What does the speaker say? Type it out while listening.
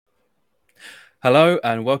Hello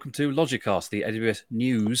and welcome to Logicast, the AWS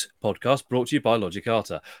News podcast brought to you by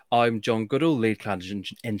Logicata. I'm John Goodall, lead cloud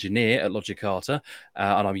engineer at Logicata,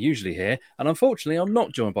 and I'm usually here. And unfortunately, I'm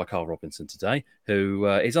not joined by Carl Robinson today, who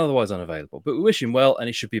is otherwise unavailable. But we wish him well, and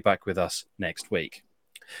he should be back with us next week.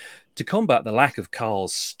 To combat the lack of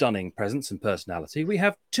Carl's stunning presence and personality, we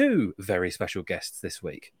have two very special guests this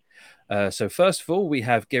week. So first of all, we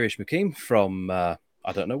have Girish Mukim from, I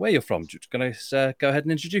don't know where you're from. Just going to go ahead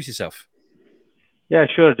and introduce yourself. Yeah,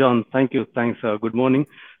 sure, John. Thank you. Thanks. Good morning.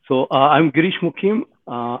 So I'm Girish Mukim.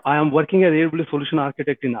 I am working as AWS Solution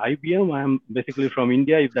Architect in IBM. I am basically from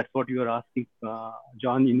India, if that's what you are asking,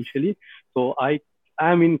 John, initially. So I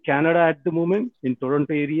am in Canada at the moment, in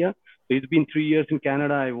Toronto area. So it's been 3 years in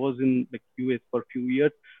Canada. I was in US for a few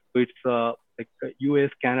years. So it's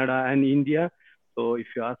US, Canada, and India. So if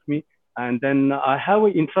you ask me. And then I have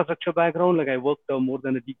an infrastructure background. I worked more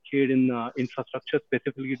than a decade in infrastructure,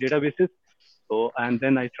 specifically databases. So, and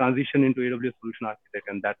then I transitioned into AWS Solution Architect,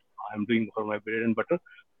 and that's I'm doing for my bread and butter.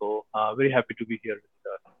 So, very happy to be here with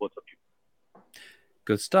both of you.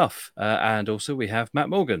 Good stuff. And also we have Matt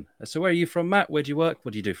Morgan. So where are you from, Matt? Where do you work?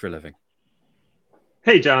 What do you do for a living?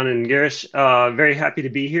 Hey, John and Girish. Very happy to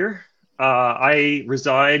be here. I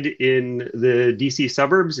reside in the DC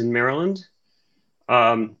suburbs in Maryland.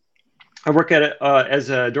 I work as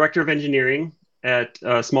a director of engineering at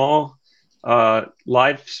a small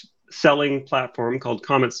live selling platform called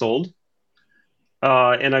Comet Sold.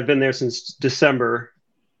 And I've been there since December.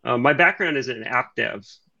 My background is in app dev.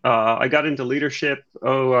 I got into leadership,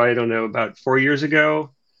 about 4 years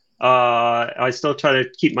ago. I still try to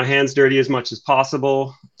keep my hands dirty as much as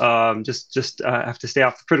possible. Just have to stay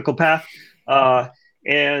off the critical path.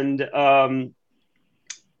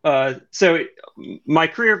 So my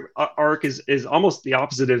career arc is almost the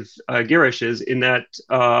opposite of Girish's in that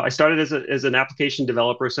I started as an application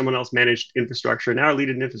developer. Someone else managed infrastructure. Now I lead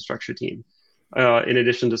an infrastructure team in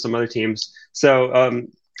addition to some other teams. So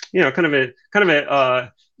kind of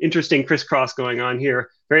a interesting crisscross going on here.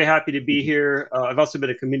 Very happy to be here. I've also been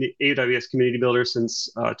a AWS community builder since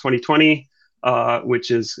 2020, which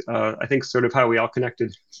is I think sort of how we all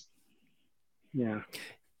connected. Yeah.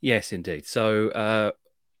 Yes, indeed. So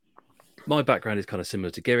my background is kind of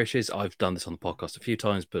similar to Girish's. I've done this on the podcast a few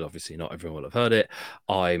times, but obviously not everyone will have heard it.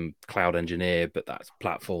 I'm cloud engineer, but that's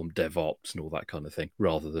platform DevOps and all that kind of thing,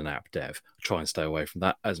 rather than app dev. I try and stay away from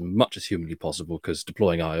that as much as humanly possible because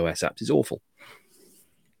deploying iOS apps is awful.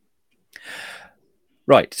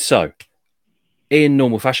 Right, so in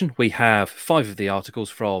normal fashion, we have 5 of the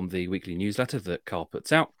articles from the weekly newsletter that Carl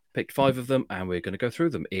puts out. Picked 5 of them, and we're going to go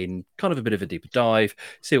through them in kind of a bit of a deeper dive,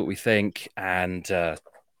 see what we think, and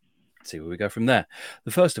see where we go from there.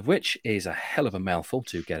 The first of which is a hell of a mouthful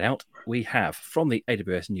to get out. We have from the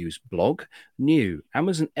AWS News blog, new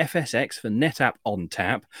Amazon FSx for NetApp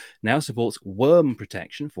ONTAP now supports worm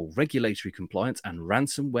protection for regulatory compliance and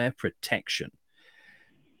ransomware protection.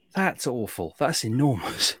 That's awful. That's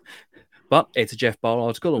enormous. But it's a Jeff Barr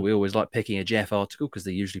article, and we always like picking a Jeff article because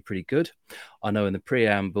they're usually pretty good. I know in the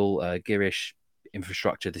preamble, Girish,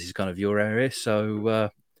 infrastructure, this is kind of your area. So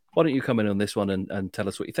why don't you come in on this one and tell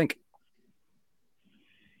us what you think?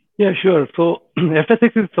 Yeah, sure. So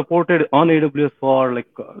FSx is supported on AWS for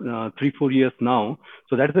 3-4 years now.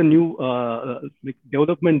 So that's a new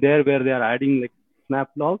development there where they are adding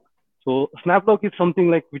SnapLog. So SnapLog is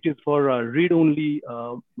something which is for read-only,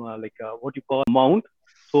 what you call mount.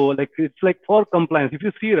 So it's for compliance. If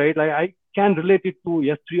you see, right, I can relate it to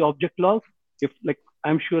S3 object log. If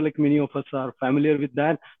I'm sure many of us are familiar with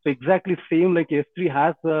that. So exactly same S3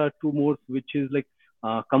 has 2 modes, which is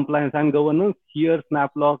compliance and governance. Here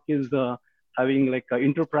SnapLog is having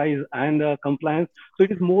enterprise and compliance. So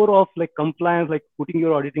it is more of compliance, putting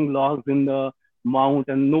your auditing logs in the mount,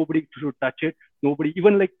 and nobody should touch it. Nobody,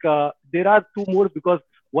 even there are 2 modes, because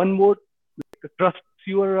one mode trusts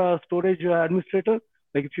your storage administrator,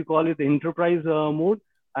 if you call it the enterprise mode,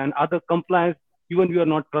 and other compliance, even you are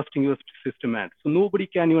not trusting your system ad. So nobody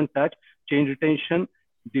can even touch, change retention,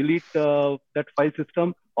 delete that file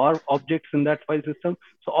system or objects in that file system.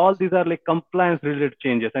 So all these are compliance related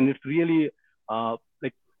changes, and it's really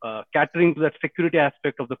catering to that security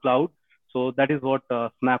aspect of the cloud. So that is what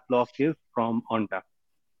SnapLog is from ONTAP.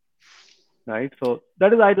 Right. So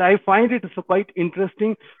that is, I find it quite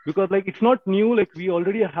interesting because it's not new. We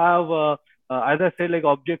already have, as I said,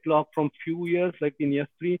 object log from few years, in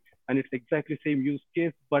S3, and it's exactly same use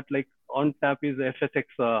case, but ONTAP is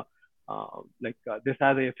FSx. This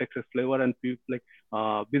has a FSx flavor, and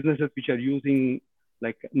businesses which are using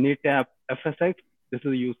NetApp FSx, this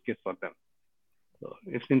is a use case for them. So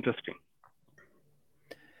it's interesting.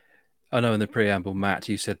 I know in the preamble, Matt,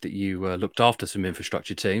 you said that you looked after some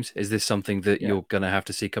infrastructure teams. Is this something that you're going to have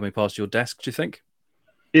to see coming past your desk, do you think?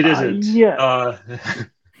 It isn't. Yeah.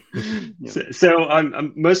 So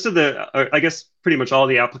I'm most of the, I guess pretty much all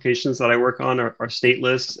the applications that I work on are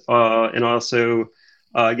stateless, and also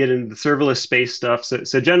get into the serverless space stuff.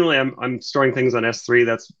 So generally I'm storing things on S3.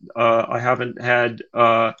 That's I haven't had.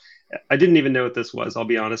 I didn't even know what this was. I'll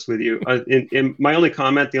be honest with you. In my only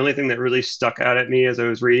comment, the only thing that really stuck out at me as I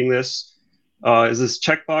was reading this is this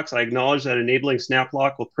checkbox. I acknowledge that enabling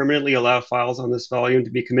SnapLock will permanently allow files on this volume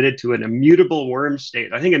to be committed to an immutable worm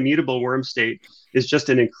state. I think immutable worm state is just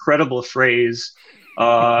an incredible phrase,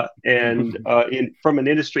 and from an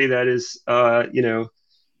industry that is,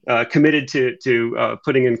 committed to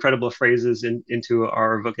putting incredible phrases into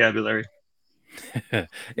our vocabulary.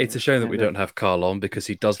 It's a shame that we don't have Carl on, because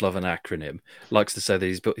he does love an acronym. Likes to say that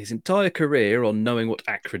he's built his entire career on knowing what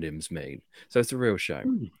acronyms mean. So it's a real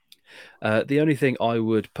shame. The only thing I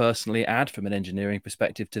would personally add from an engineering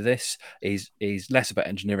perspective to this is less about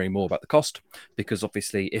engineering, more about the cost, because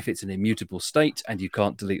obviously if it's an immutable state and you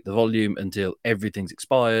can't delete the volume until everything's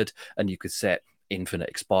expired, and you could set infinite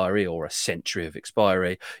expiry or a century of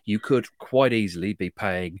expiry, you could quite easily be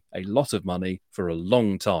paying a lot of money for a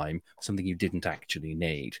long time, something you didn't actually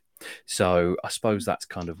need. So I suppose that's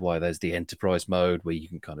kind of why there's the enterprise mode, where you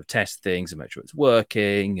can kind of test things and make sure it's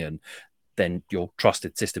working, and then your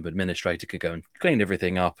trusted system administrator could go and clean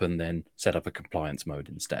everything up and then set up a compliance mode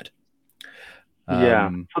instead. So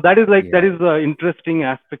that is that is the interesting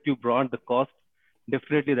aspect you brought, the cost.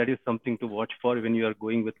 Definitely that is something to watch for when you are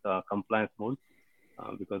going with compliance mode,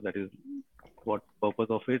 because that is what purpose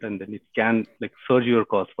of it, and then it can surge your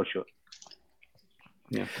cost for sure.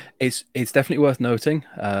 Yeah, it's definitely worth noting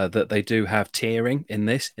that they do have tiering in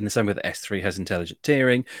this, in the same way that S3 has intelligent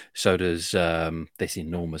tiering. So does this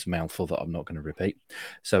enormous mouthful that I'm not going to repeat.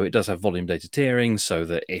 So it does have volume data tiering, so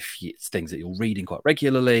that if it's things that you're reading quite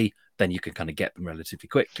regularly, then you can kind of get them relatively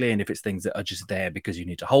quickly. And if it's things that are just there because you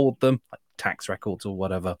need to hold them, like tax records or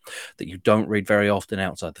whatever, that you don't read very often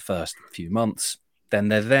outside the first few months, then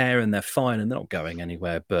they're there and they're fine and they're not going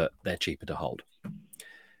anywhere, but they're cheaper to hold.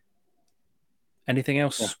 Anything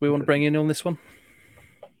else we want to bring in on this one?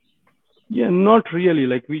 Yeah, not really.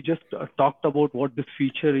 We just talked about what this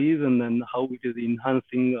feature is and then how it is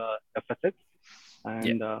enhancing FSX.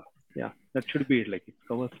 And that should be it. It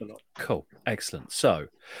covers a lot. Cool. Excellent. So,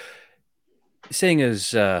 seeing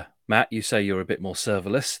as Matt, you say you're a bit more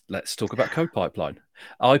serverless, let's talk about code pipeline.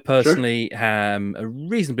 I personally am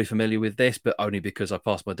reasonably familiar with this, but only because I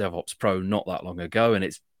passed my DevOps Pro not that long ago, and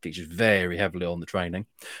it's featured very heavily on the training.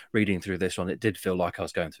 Reading through this one, it did feel like I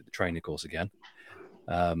was going through the training course again.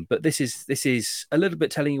 But this is a little bit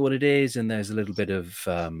telling you what it is, and there's a little bit of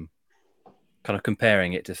kind of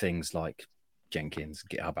comparing it to things like Jenkins,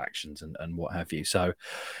 GitHub Actions, and what have you. So,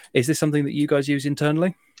 is this something that you guys use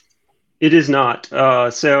internally? It is not.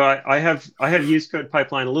 So I have used Code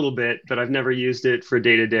Pipeline a little bit, but I've never used it for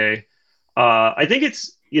day to day. I think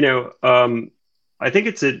it's I think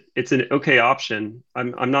it's an okay option.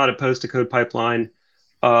 I'm not opposed to Code Pipeline.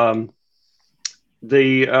 I've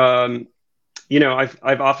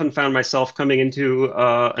often found myself coming into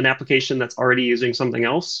an application that's already using something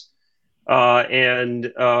else,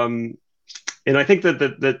 and I think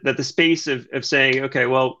that the space of saying, okay,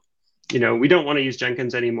 well, we don't want to use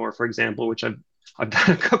Jenkins anymore, for example, which I've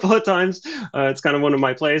done a couple of times. It's kind of one of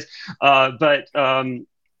my plays. And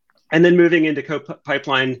then moving into Code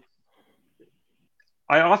Pipeline,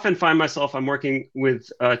 I often find myself, I'm working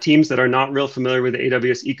with teams that are not real familiar with the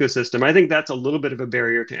AWS ecosystem. I think that's a little bit of a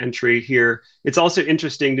barrier to entry here. It's also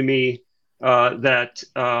interesting to me that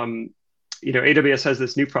AWS has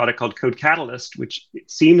this new product called Code Catalyst, which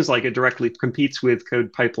it seems like it directly competes with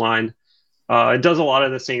Code Pipeline. It does a lot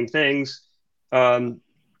of the same things, but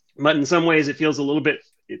in some ways it feels it's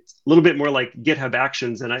a little bit more like GitHub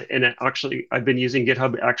Actions, and I've been using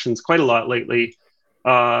GitHub Actions quite a lot lately,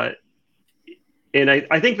 and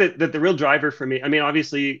I think that the real driver for me, I mean,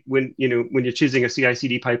 obviously when you're choosing a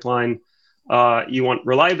CI/CD pipeline, you want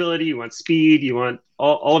reliability, you want speed, you want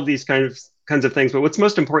all of these kinds of things. But what's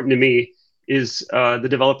most important to me is the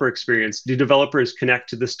developer experience. Do developers connect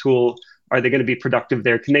to this tool? Are they going to be productive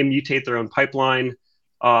there? Can they mutate their own pipeline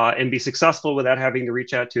and be successful without having to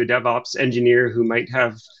reach out to a DevOps engineer who might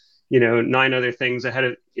have 9 other things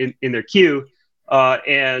ahead in their queue?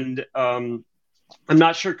 I'm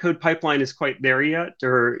not sure Code Pipeline is quite there yet,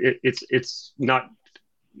 or it's not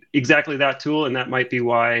exactly that tool, and that might be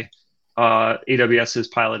why AWS is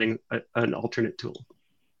piloting an alternate tool.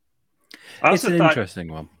 It's an interesting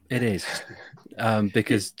one. It is.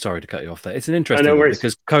 because sorry to cut you off there. It's an interesting one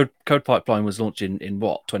because Code Pipeline was launched in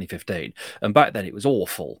what 2015, and back then it was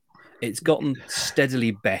awful. It's gotten steadily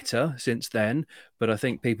better since then, but I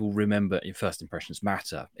think people remember first impressions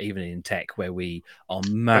matter, even in tech, where we are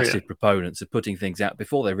massive proponents of putting things out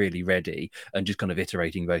before they're really ready and just kind of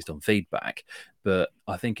iterating based on feedback. But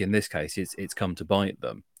I think in this case, it's come to bite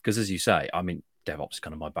them because, as you say, I mean, DevOps is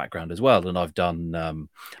kind of my background as well, and I've done a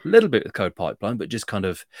little bit with Code Pipeline, but just kind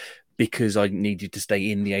of because I needed to stay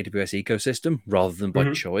in the AWS ecosystem rather than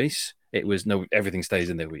by choice. It was no, everything stays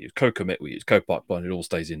in there. We use code commit, we use code pipeline, it all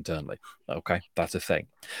stays internally. Okay, that's a thing.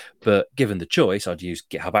 But given the choice, I'd use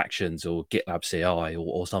GitHub Actions or GitLab CI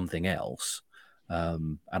or something else.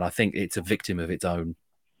 And I think it's a victim of its own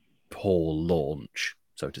poor launch,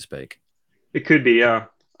 so to speak. It could be, yeah.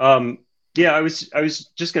 Yeah, I was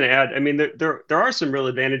just going to add. I mean, there are some real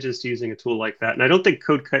advantages to using a tool like that, and I don't think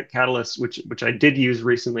Code Catalyst, which I did use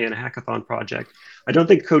recently in a hackathon project, I don't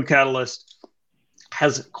think Code Catalyst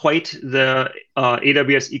has quite the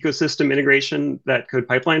AWS ecosystem integration that Code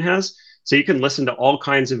Pipeline has. So you can listen to all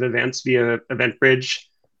kinds of events via Event Bridge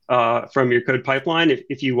from your Code Pipeline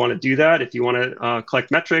if you want to do that. If you want to collect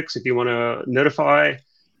metrics, if you want to notify.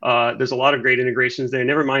 There's a lot of great integrations there.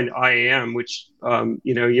 Never mind IAM, which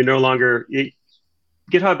you no longer.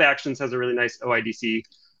 GitHub Actions has a really nice OIDC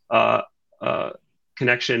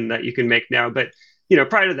connection that you can make now. But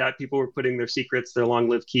prior to that, people were putting their secrets, their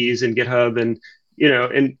long-lived keys in GitHub, and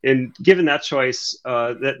and given that choice,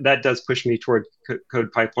 that does push me toward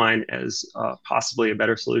Code Pipeline as possibly a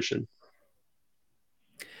better solution.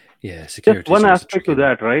 Yeah, security. Just one aspect to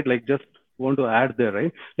that, right? Like just want to add there,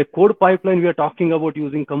 right? The Code Pipeline, we are talking about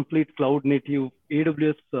using complete cloud native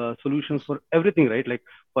AWS solutions for everything, right? Like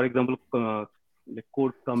for example, like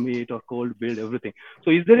code commit or code build, everything.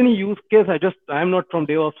 So is there any use case? I'm not from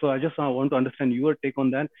DevOps, so I just want to understand your take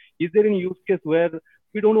on that. Is there any use case where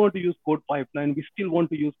we don't want to use Code Pipeline, we still want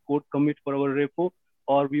to use code commit for our repo,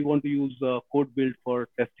 or we want to use code build for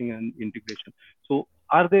testing and integration? So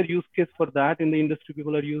are there use cases for that in the industry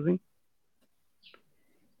people are using?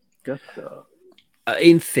 Just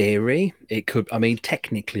in theory, it could. I mean,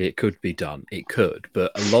 technically, it could be done. It could,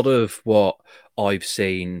 but a lot of what I've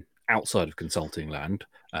seen outside of consulting land,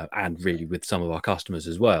 and really with some of our customers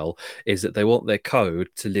as well, is that they want their code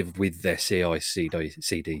to live with their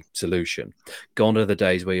CI/CD solution. Gone are the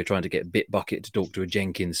days where you're trying to get Bitbucket to talk to a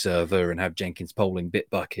Jenkins server and have Jenkins polling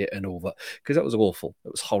Bitbucket and all that, because that was awful.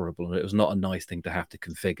 It was horrible, and it was not a nice thing to have to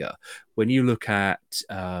configure. When you look at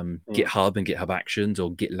GitHub and GitHub Actions,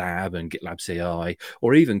 or GitLab and GitLab CI,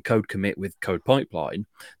 or even Code Commit with Code Pipeline,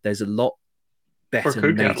 there's a lot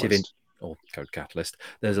better native or Code Catalyst.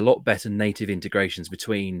 There's a lot better native integrations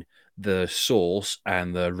between the source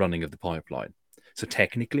and the running of the pipeline. So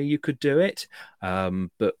technically you could do it,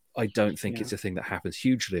 but I don't think it's a thing that happens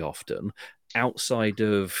hugely often outside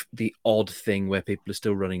of the odd thing where people are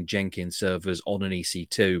still running Jenkins servers on an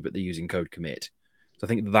EC2, but they're using Code Commit. So I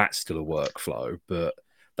think that's still a workflow, but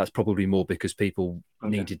that's probably more because people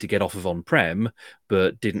needed to get off of on-prem,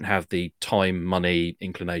 but didn't have the time, money,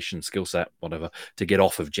 inclination, skill set, whatever, to get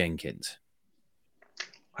off of Jenkins.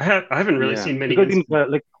 I haven't really seen many.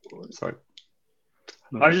 Sorry.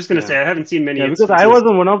 I was just going to say I haven't seen many. Because I was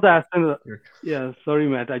on one of the aspects. Yeah, sorry,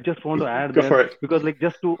 Matt. I just want to add that because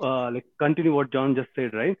just to continue what Jon just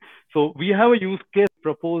said, right? So we have a use case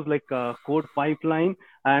proposed like a code pipeline,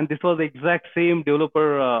 and this was the exact same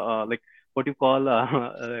developer what you call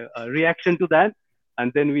a reaction to that,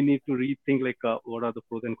 and then we need to rethink what are the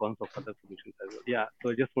pros and cons of other solutions as well. Yeah,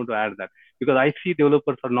 so I just want to add that because I see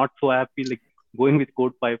developers are not so happy going with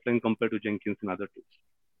code pipeline compared to Jenkins and other tools.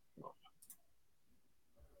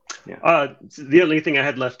 Yeah. The only thing I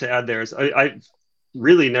had left to add there is I've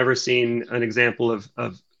really never seen an example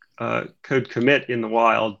of code commit in the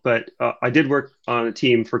wild, but I did work on a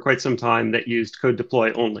team for quite some time that used code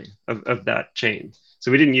deploy only of that chain. So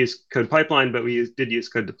we didn't use code pipeline, but we did use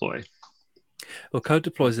code deploy. Well, code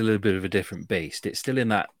deploy is a little bit of a different beast. It's still in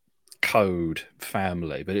that code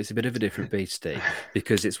family, but it's a bit of a different beastie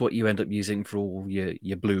because it's what you end up using for all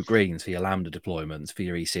your blue greens, for your Lambda deployments, for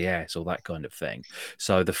your ECS, or that kind of thing.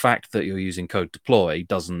 So the fact that you're using code deploy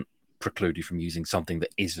doesn't preclude you from using something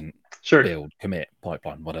that isn't build, commit,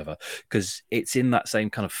 pipeline, whatever, because it's in that same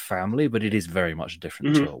kind of family, but it is very much a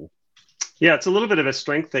different tool. Yeah, it's a little bit of a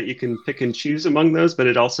strength that you can pick and choose among those, but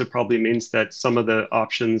it also probably means that some of the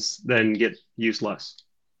options then get used less.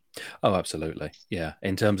 Oh, absolutely. Yeah.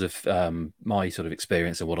 In terms of my sort of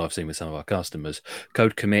experience and what I've seen with some of our customers,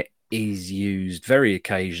 code commit is used very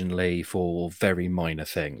occasionally for very minor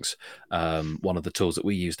things. One of the tools that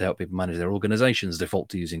we use to help people manage their organizations default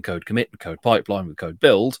to using code commit and code pipeline with code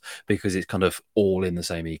build, because it's kind of all in the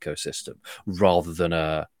same ecosystem, rather than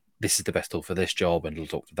this is the best tool for this job and it'll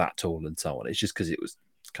talk to that tool and so on. It's just because it was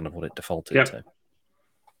kind of what it defaulted to.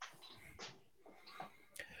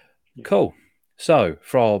 Cool. So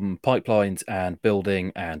from pipelines and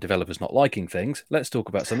building and developers not liking things, let's talk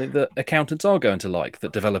about something that accountants are going to like,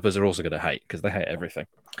 that developers are also going to hate, because they hate everything.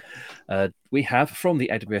 We have from the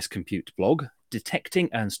AWS Compute blog, detecting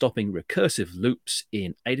and stopping recursive loops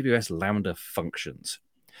in AWS Lambda functions.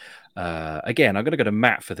 Again, I'm going to go to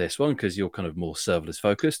Matt for this one because you're kind of more serverless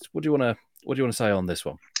focused. What do you want to say on this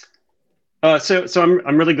one? So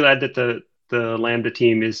I'm really glad that the Lambda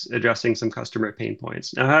team is addressing some customer pain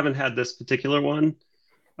points. Now, I haven't had this particular one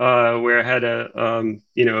where I had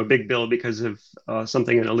a big bill because of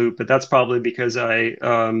something in a loop, but that's probably because I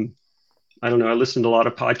don't know, I listened to a lot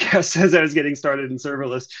of podcasts as I was getting started in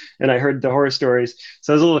serverless, and I heard the horror stories,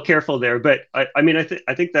 so I was a little careful there. But I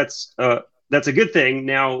think that's a good thing.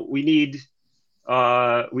 Now we need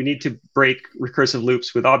to break recursive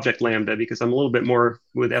loops with object Lambda, because I'm a little bit more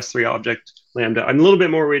with S3 object Lambda. I'm a little bit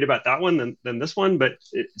more worried about that one than this one, but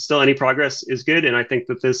still any progress is good. And I think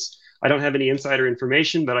that I don't have any insider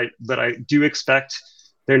information, but I do expect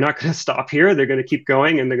they're not going to stop here. They're going to keep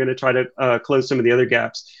going, and they're going to try to close some of the other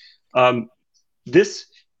gaps. This,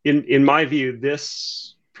 in my view,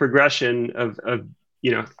 this progression of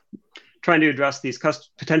trying to address these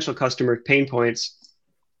potential customer pain points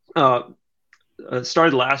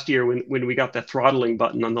started last year when we got the throttling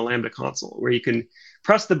button on the Lambda console, where you can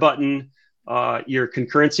press the button, your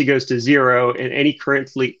concurrency goes to 0, and any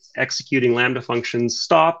currently executing Lambda functions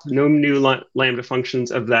stop. No new Lambda functions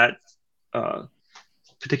of that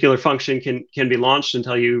particular function can be launched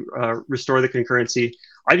until you restore the concurrency.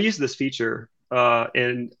 I've used this feature,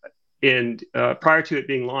 and prior to it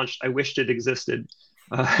being launched, I wished it existed,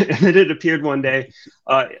 and then it appeared one day.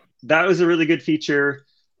 That was a really good feature.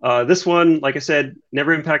 This one, like I said,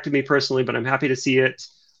 never impacted me personally, but I'm happy to see it.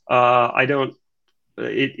 There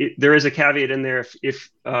is a caveat in there. If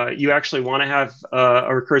you actually want to have a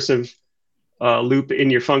recursive loop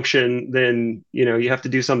in your function, then you have to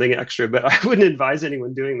do something extra. But I wouldn't advise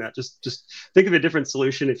anyone doing that. Just think of a different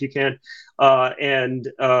solution if you can. I'm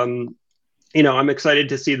excited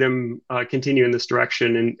to see them continue in this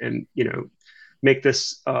direction and make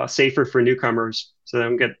this safer for newcomers, so they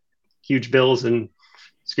don't get huge bills and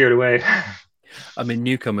scared away. I mean,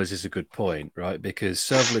 newcomers is a good point, right? Because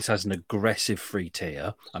serverless has an aggressive free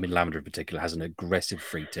tier. I mean, Lambda in particular has an aggressive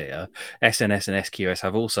free tier. SNS and SQS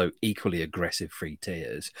have also equally aggressive free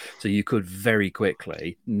tiers. So you could very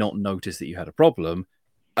quickly not notice that you had a problem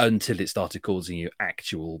until it started causing you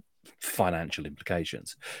actual financial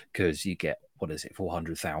implications, because you get,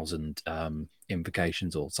 400,000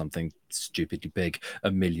 invocations or something stupidly big,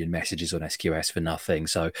 1 million messages on SQS for nothing.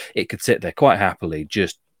 So it could sit there quite happily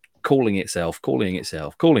just calling itself,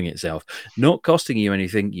 not costing you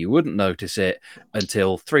anything. You wouldn't notice it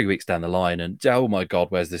until 3 weeks down the line, and oh my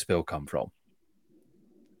god, where's this bill come from?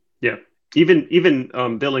 Yeah, even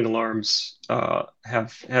billing alarms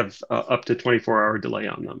have up to 24-hour delay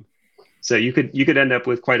on them. So you could end up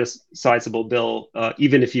with quite a sizable bill,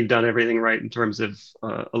 even if you've done everything right in terms of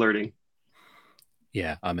alerting.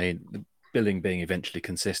 Yeah, I mean, billing being eventually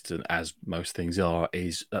consistent, as most things are,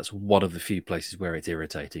 that's one of the few places where it's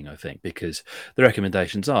irritating, I think, because the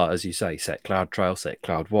recommendations are, as you say, set CloudTrail, set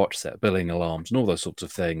CloudWatch, set billing alarms, and all those sorts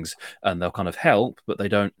of things, and they'll kind of help, but they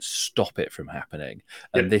don't stop it from happening.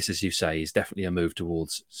 And this, as you say, is definitely a move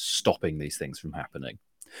towards stopping these things from happening.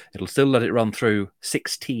 It'll still let it run through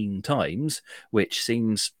 16 times, which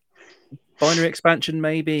seems binary expansion,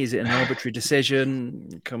 maybe. Is it an arbitrary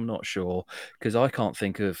decision? I'm not sure, because I can't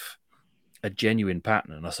think of a genuine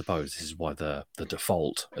pattern, and I suppose this is why the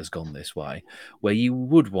default has gone this way, where you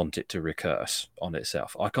would want it to recurse on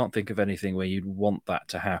itself. I can't think of anything where you'd want that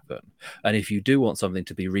to happen. And if you do want something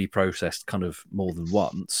to be reprocessed kind of more than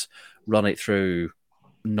once, run it through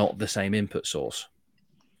not the same input source,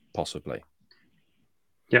 possibly.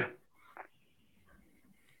 Yeah.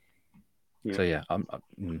 So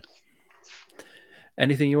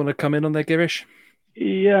anything you want to come in on there, Girish?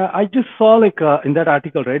 Yeah, I just saw in that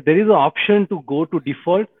article, right? There is an option to go to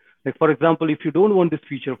default. Like, for example, if you don't want this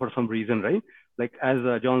feature for some reason, right? Like as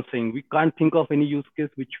John's saying, we can't think of any use case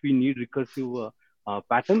which we need recursive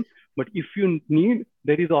pattern. But if you need,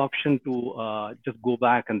 there is an option to just go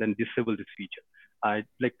back and then disable this feature. I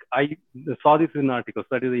saw this in an article, so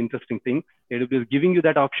that is an interesting thing. AWS is giving you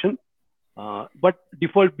that option, but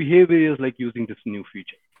default behavior is like using this new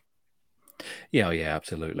feature. Yeah,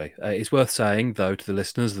 absolutely. It's worth saying, though, to the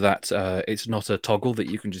listeners that it's not a toggle that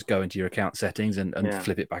you can just go into your account settings and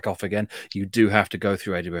flip it back off again. You do have to go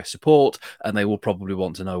through AWS support, and they will probably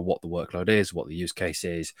want to know what the workload is, what the use case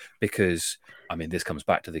is, because, I mean, this comes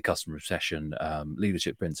back to the customer obsession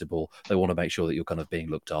leadership principle. They want to make sure that you're kind of being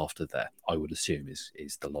looked after there, I would assume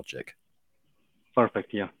is the logic.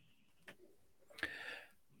 Perfect, yeah.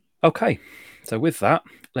 Okay, so with that,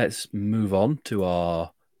 let's move on to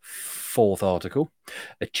our fourth article,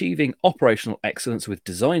 Achieving Operational Excellence with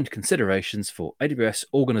Designed Considerations for AWS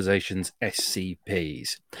Organizations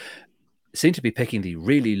SCPs. Seem to be picking the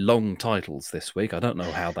really long titles this week. I don't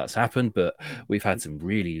know how that's happened, but we've had some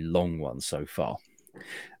really long ones so far.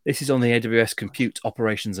 This is on the AWS Compute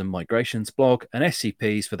Operations and Migrations blog, and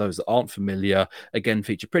SCPs, for those that aren't familiar, again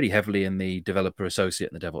feature pretty heavily in the Developer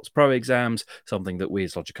Associate and the DevOps Pro exams, something that we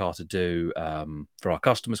as Logicata do for our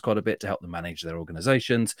customers quite a bit to help them manage their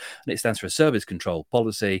organizations. And it stands for a service control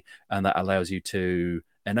policy, and that allows you to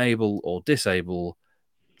enable or disable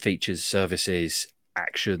features, services,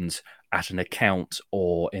 actions at an account,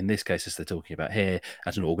 or in this case, as they're talking about here,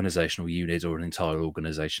 at an organizational unit or an entire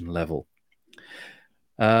organization level.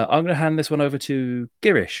 I'm going to hand this one over to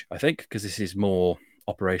Girish, I think, because this is more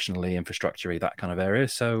operationally, infrastructure-y, that kind of area.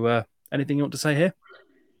 So anything you want to say here?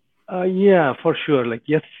 Yeah, for sure. Like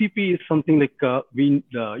SCP is something like we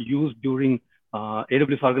use during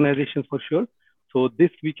AWS organizations for sure. So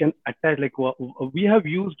this we can attach, like we have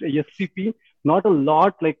used SCP, not a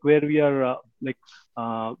lot, like where we are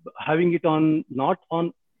having it on, not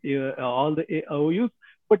on all the OUs,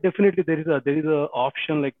 but definitely there is a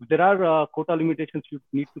option, like there are quota limitations you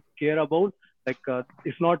need to care about. Like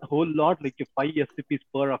it's not a whole lot, like 5 SCPs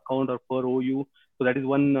per account or per OU. So that is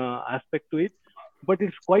one aspect to it. But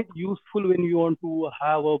it's quite useful when you want to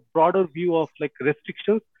have a broader view of like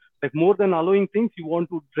restrictions, like more than allowing things, you want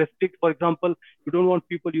to restrict. For example, you don't want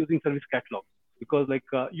people using service catalog because like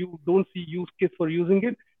you don't see use case for using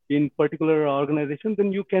it in particular organization,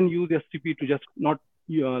 then you can use SCP to just not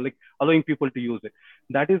like allowing people to use it.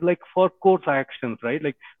 That is like for course actions, right?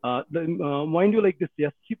 Like mind you, like this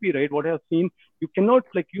SCP, right? What I have seen, you cannot,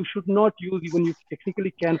 like you should not use, even you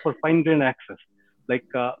technically can, for fine-grained access. Like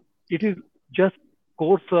it is just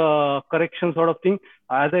course correction sort of thing.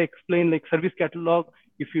 As I explained, like service catalog,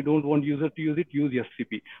 if you don't want user to use it, use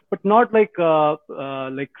SCP, but not like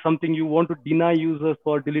something you want to deny users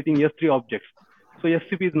for deleting S3 objects. So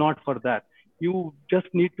SCP is not for that. You just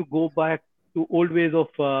need to go back to old ways of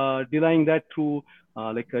denying that through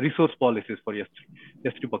resource policies for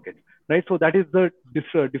S3 buckets, right? So that is the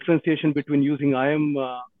differentiation between using IAM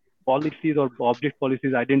policies or object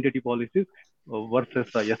policies, identity policies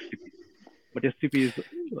versus SCP. But SCP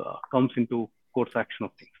comes into course action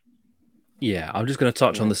of things. Yeah, I'm just going to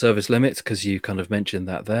touch on the service limits because you kind of mentioned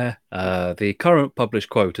that there. The current published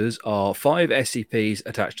quotas are 5 SCPs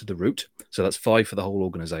attached to the root. So that's 5 for the whole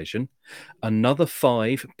organization. Another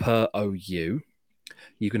 5 per OU.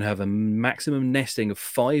 You can have a maximum nesting of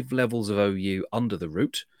 5 levels of OU under the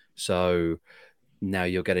root. So now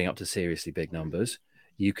you're getting up to seriously big numbers.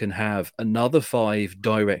 You can have another 5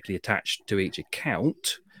 directly attached to each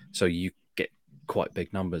account. So you get quite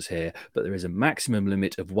big numbers here, but there is a maximum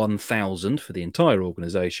limit of 1,000 for the entire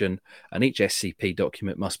organization, and each SCP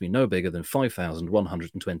document must be no bigger than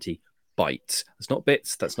 5,120 bytes. That's not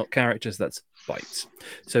bits, that's not characters, that's bytes.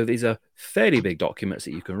 So these are fairly big documents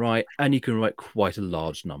that you can write, and you can write quite a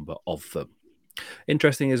large number of them.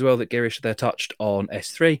 Interesting as well that Girish there touched on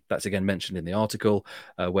S3. That's again mentioned in the article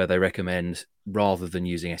where they recommend, rather than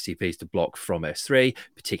using SCPs, to block from S3,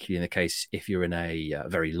 particularly in the case if you're in a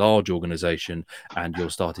very large organization and you're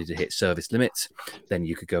starting to hit service limits, then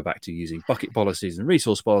you could go back to using bucket policies and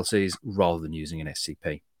resource policies rather than using an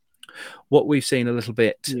SCP. What we've seen a little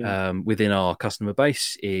bit within our customer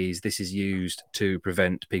base is this is used to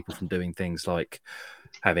prevent people from doing things like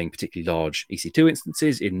having particularly large EC2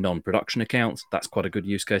 instances in non-production accounts. That's quite a good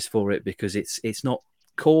use case for it because it's not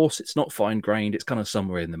coarse, it's not fine-grained, it's kind of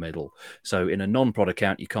somewhere in the middle. So in a non-prod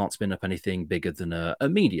account, you can't spin up anything bigger than a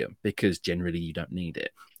medium because generally you don't need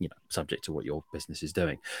it, subject to what your business is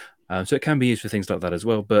doing. So it can be used for things like that as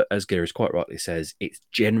well. But as Girish quite rightly says, it's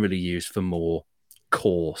generally used for more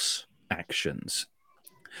coarse actions.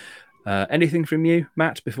 Anything from you,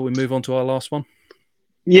 Matt, before we move on to our last one?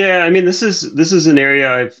 Yeah, I mean, this is an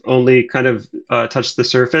area I've only kind of touched the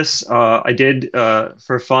surface. I did,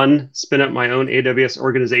 for fun, spin up my own AWS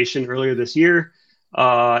organization earlier this year,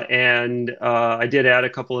 and I did add a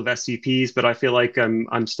couple of SCPs, but I feel like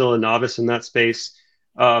I'm still a novice in that space.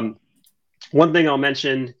 One thing I'll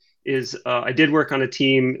mention is I did work on a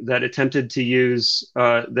team that attempted to use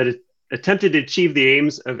attempted to achieve the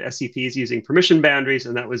aims of SCPs using permission boundaries,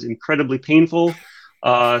 and that was incredibly painful.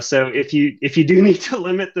 So if you do need to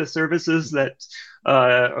limit the services that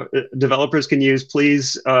developers can use,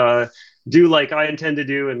 please do like I intend to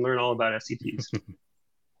do and learn all about SCPs.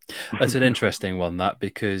 That's an interesting one, that,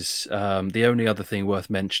 because the only other thing worth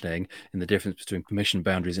mentioning in the difference between permission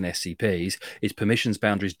boundaries and SCPs is permissions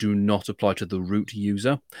boundaries do not apply to the root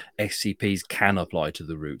user. SCPs can apply to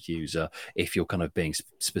the root user if you're kind of being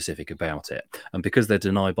specific about it. And because they're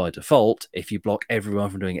denied by default, if you block everyone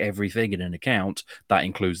from doing everything in an account, that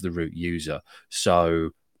includes the root user. So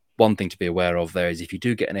one thing to be aware of there is if you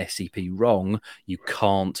do get an SCP wrong, you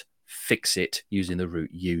can't fix it using the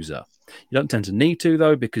root user. You don't tend to need to,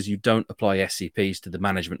 though, because you don't apply SCPs to the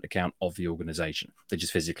management account of the organization. They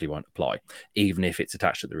just physically won't apply, even if it's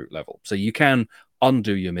attached at the root level. So you can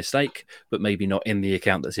undo your mistake, but maybe not in the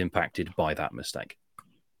account that's impacted by that mistake.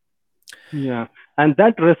 Yeah, and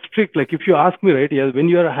that restrict, like if you ask me, right, yeah, when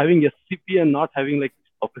you are having SCP and not having like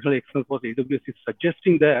operational excellence, what AWS is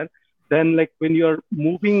suggesting there, then like when you are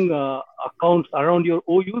moving accounts around your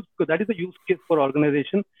OUs, because that is a use case for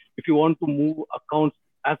organization. If you want to move accounts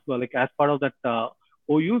as well, like as part of that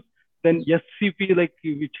OUs, then SCP, like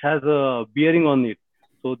which has a bearing on it.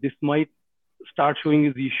 So this might start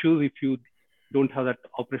showing these issues if you don't have that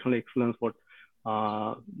operational excellence, what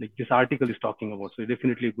like this article is talking about. So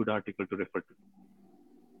definitely a good article to refer to.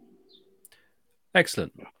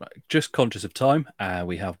 Excellent. Right. Just conscious of time,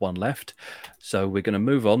 we have one left. So we're going to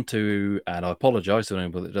move on to, and I apologize to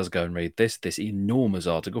anyone that does go and read this enormous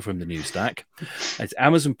article from the News Stack. It's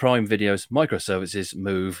Amazon Prime Video's microservices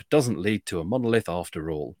move doesn't lead to a monolith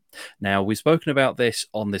after all. Now, we've spoken about this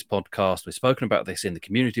on this podcast. We've spoken about this in the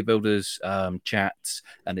community builders chats,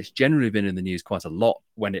 and it's generally been in the news quite a lot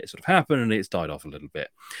when it sort of happened, and it's died off a little bit.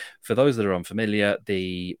 For those that are unfamiliar,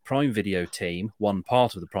 the Prime Video team, one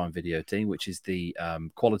part of the Prime Video team, which is the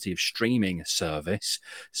quality of streaming service,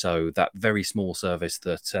 so that very small service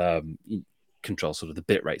that controls sort of the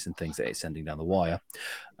bit rates and things that it's sending down the wire,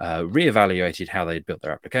 reevaluated how they'd built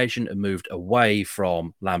their application and moved away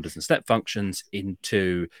from lambdas and step functions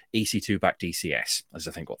into EC2 backed ECS, as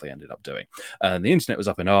I think what they ended up doing. And the internet was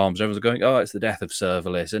up in arms. Everyone was going, oh, it's the death of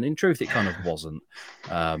serverless. And in truth, it kind of wasn't.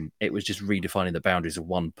 It was just redefining the boundaries of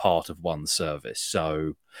one part of one service.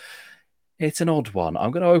 So it's an odd one.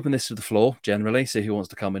 I'm going to open this to the floor generally, see who wants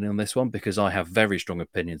to come in on this one, because I have very strong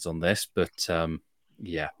opinions on this. But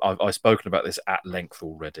yeah, I've spoken about this at length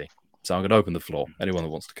already. So I'm going to open the floor. Anyone that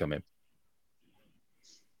wants to come in.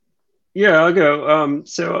 Yeah, I'll go.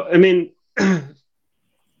 So, I mean,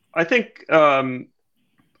 I think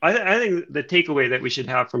I think the takeaway that we should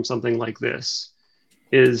have from something like this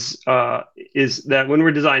is that when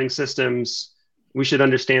we're designing systems, we should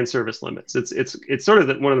understand service limits. It's sort of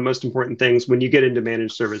one of the most important things when you get into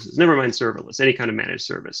managed services. Never mind serverless, any kind of managed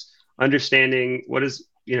service. Understanding what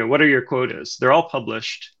are your quotas. They're all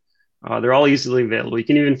published. They're all easily available. You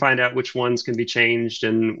can even find out which ones can be changed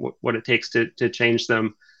and what it takes to change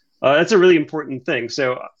them. That's a really important thing.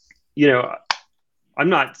 So, I'm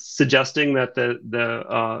not suggesting that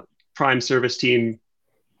the Prime service team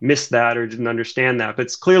missed that or didn't understand that, but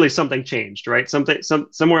it's clearly something changed, right?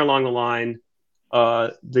 Somewhere along the line,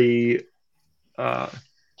 the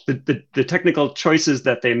technical choices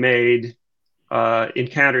that they made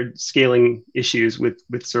encountered scaling issues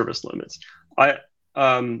with service limits.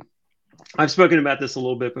 I've spoken about this a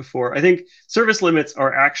little bit before. I think service limits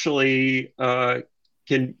are actually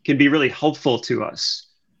can be really helpful to us,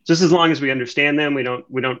 just as long as we understand them. We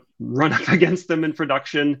don't run up against them in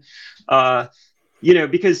production,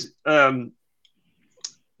 because the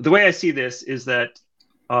way I see this is that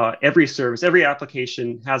every service, every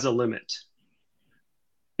application has a limit.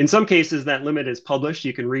 In some cases, that limit is published.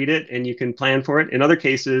 You can read it and you can plan for it. In other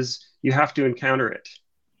cases, you have to encounter it,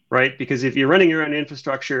 right? Because if you're running your own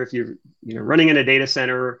infrastructure, if you're running in a data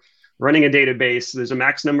center, running a database, there's a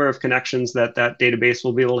max number of connections that database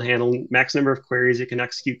will be able to handle, max number of queries it can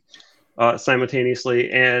execute simultaneously.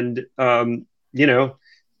 And,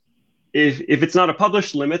 if it's not a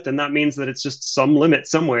published limit, then that means that it's just some limit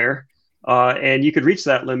somewhere. And you could reach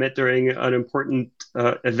that limit during an important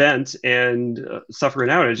event and suffer an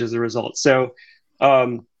outage as a result. So,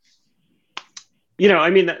 I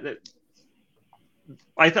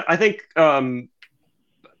think, I'm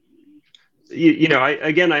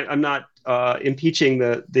not impeaching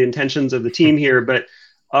the intentions of the team here, but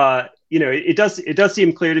it does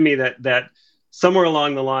seem clear to me that somewhere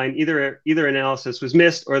along the line, either analysis was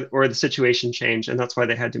missed or the situation changed, and that's why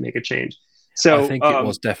they had to make a change. So I think it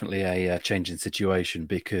was definitely a change in situation,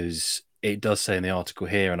 because it does say in the article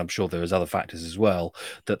here, and I'm sure there was other factors as well,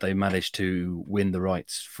 that they managed to win the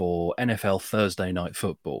rights for NFL Thursday Night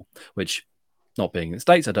Football, which, not being in the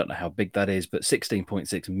States, I don't know how big that is, but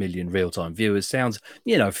 16.6 million real-time viewers sounds,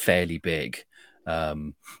 fairly big.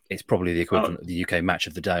 It's probably the equivalent of the UK match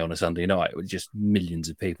of the day on a Sunday night, with just millions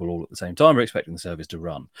of people all at the same time are expecting the service to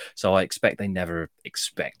run. So I expect they never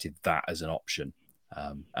expected that as an option.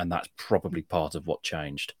 And that's probably part of what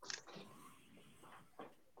changed.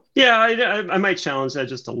 Yeah, I might challenge that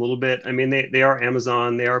just a little bit. I mean, they are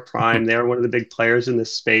Amazon, they are Prime, they are one of the big players in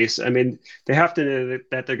this space. I mean, they have to know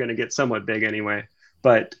that they're going to get somewhat big anyway.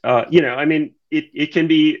 But I mean, it can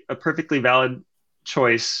be a perfectly valid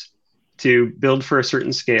choice to build for a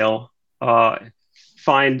certain scale,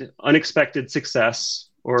 find unexpected success,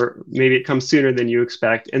 or maybe it comes sooner than you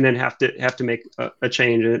expect, and then have to make a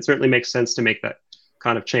change. And it certainly makes sense to make that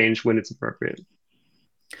kind of change when it's appropriate.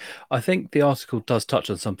 I think the article does touch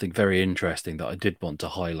on something very interesting that I did want to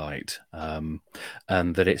highlight, and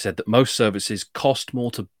that it said that most services cost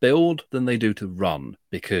more to build than they do to run,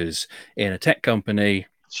 because in a tech company,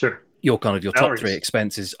 sure, your salaries. top three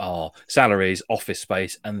expenses are salaries, office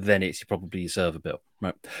space, and then it's probably your server bill,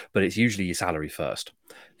 right? But it's usually your salary first.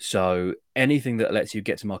 So anything that lets you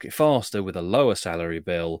get to market faster with a lower salary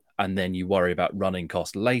bill, and then you worry about running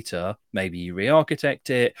costs later, maybe you re-architect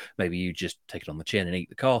it, maybe you just take it on the chin and eat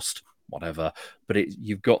the cost, whatever. But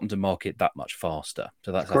you've gotten to market that much faster.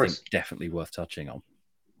 So that's, I think, definitely worth touching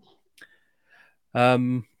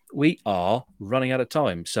on. We are running out of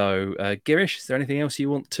time. So, Girish, is there anything else you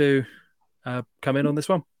want to come in on this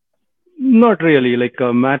one? Not really. Like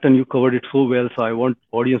Matt and you covered it so well, so I want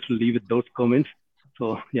audience to leave with those comments.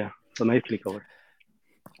 So yeah, so nicely covered.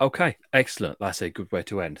 Okay, excellent. That's a good way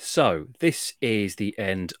to end. So this is the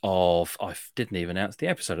end of, I didn't even announce the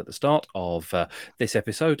episode at the start of this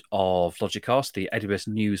episode of Logicast, the AWS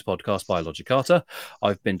News podcast by Logicata.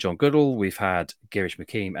 I've been John Goodall. We've had Girish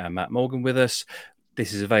McKeem and Matt Morgan with us.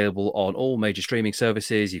 This is available on all major streaming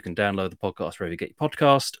services. You can download the podcast wherever you get your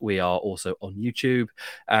podcast. We are also on YouTube.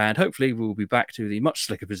 And hopefully we'll be back to the much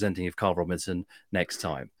slicker presenting of Carl Robinson next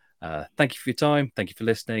time. Thank you for your time. Thank you for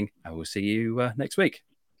listening. And we'll see you next week.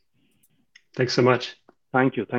 Thanks so much. Thank you.